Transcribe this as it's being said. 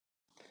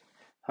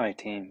Hi,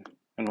 team.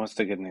 And what's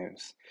the good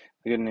news?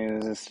 The good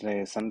news is today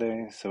is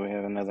Sunday, so we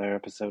have another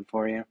episode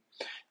for you.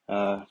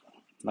 Uh,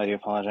 I do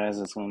apologize,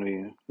 it's going to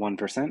be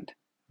 1%,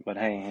 but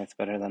hey, it's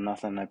better than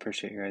nothing. I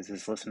appreciate you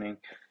guys' listening,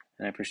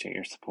 and I appreciate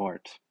your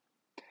support.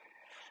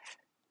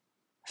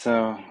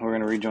 So, we're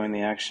going to rejoin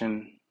the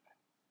action.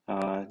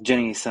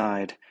 Jenny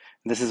sighed.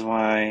 This is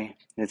why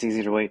it's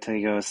easy to wait till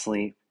you go to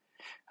sleep.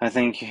 I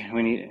think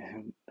we need.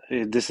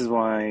 This is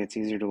why it's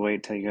easier to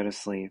wait till you go to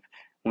sleep.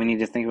 We need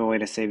to think of a way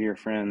to save your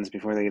friends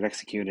before they get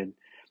executed.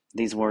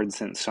 These words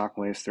sent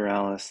shockwaves through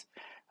Alice.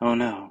 Oh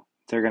no,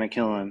 they're going to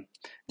kill him.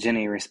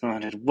 Jenny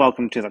responded,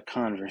 Welcome to the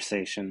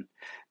conversation.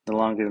 The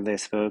longer they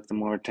spoke, the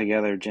more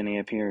together Jenny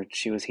appeared.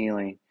 She was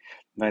healing.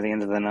 By the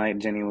end of the night,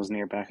 Jenny was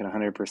near back at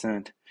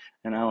 100%,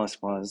 and Alice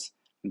was,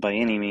 by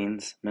any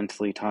means,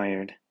 mentally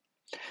tired.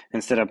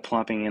 Instead of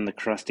plopping in the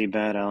crusty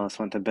bed, Alice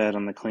went to bed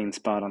on the clean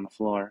spot on the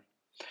floor.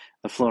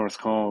 The floor was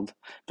cold,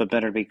 but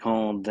better be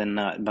cold than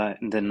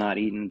not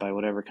eaten by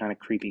whatever kind of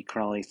creepy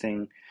crawly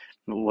thing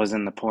was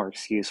in the poor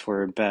excuse for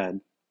her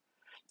bed.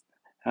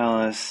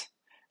 Alice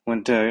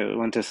went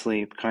to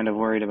sleep, kind of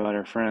worried about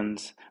her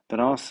friends,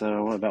 but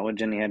also about what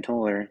Jenny had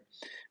told her.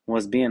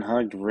 Was being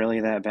hugged really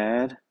that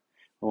bad?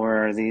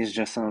 Or are these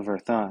just some of her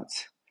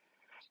thoughts?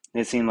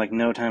 It seemed like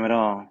no time at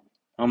all,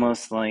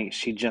 almost like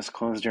she just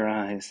closed her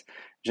eyes,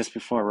 just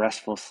before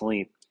restful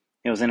sleep.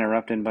 It was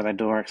interrupted by the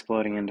door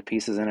exploding into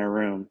pieces in her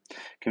room.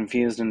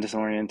 Confused and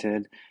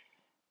disoriented,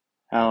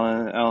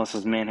 Alice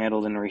was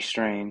manhandled and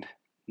restrained.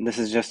 This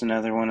is just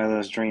another one of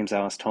those dreams,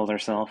 Alice told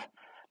herself.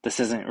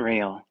 This isn't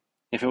real.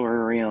 If it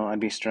were real,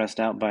 I'd be stressed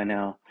out by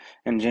now,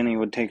 and Jenny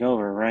would take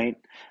over, right?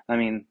 I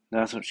mean,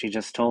 that's what she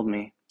just told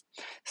me.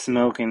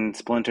 Smoke and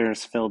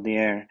splinters filled the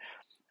air.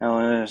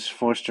 Alice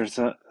found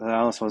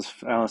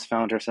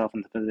herself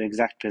in the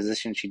exact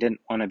position she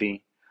didn't want to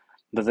be.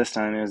 But this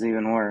time it was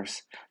even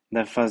worse.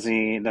 The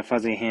fuzzy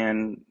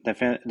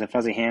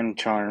hand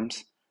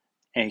charms,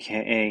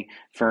 aka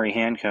furry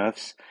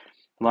handcuffs,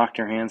 locked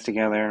her hands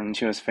together, and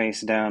she was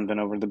face down,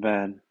 bent over the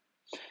bed.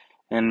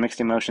 And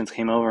mixed emotions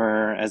came over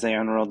her as they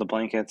unrolled the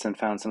blankets and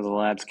found some of the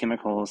lab's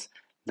chemicals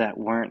that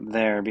weren't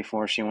there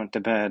before she went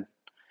to bed,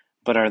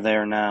 but are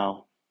there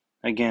now.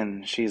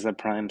 Again, she's the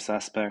prime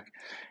suspect,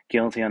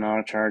 guilty on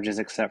all charges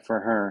except for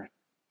her.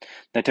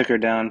 They took her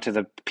down to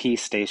the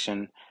peace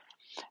station,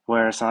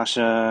 where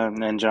Sasha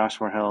and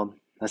Josh were held.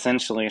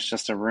 Essentially, it's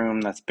just a room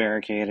that's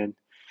barricaded,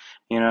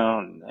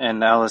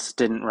 and Alice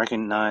didn't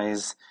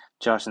recognize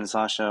Josh and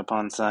Sasha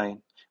upon sight,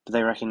 but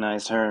they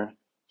recognized her.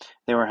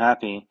 They were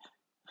happy.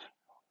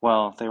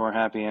 Well, they were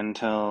happy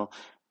until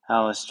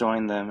Alice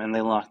joined them, and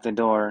they locked the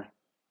door,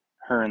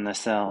 her in the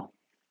cell.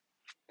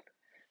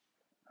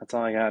 That's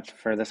all I got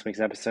for this week's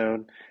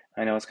episode.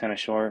 I know it's kind of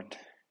short,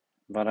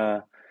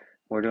 but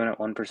we're doing it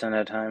 1%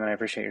 at a time, and I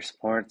appreciate your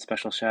support.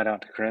 Special shout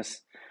out to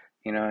Chris.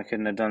 I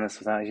couldn't have done this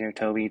without you.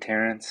 Toby,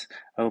 Terrence,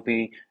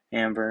 Opie,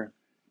 Amber,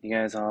 you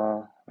guys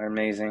all are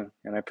amazing,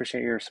 and I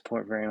appreciate your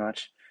support very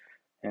much.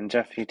 And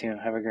Jeff, you too.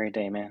 Have a great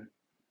day, man.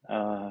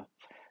 Uh,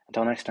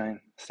 until next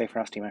time, stay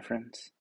frosty, my friends.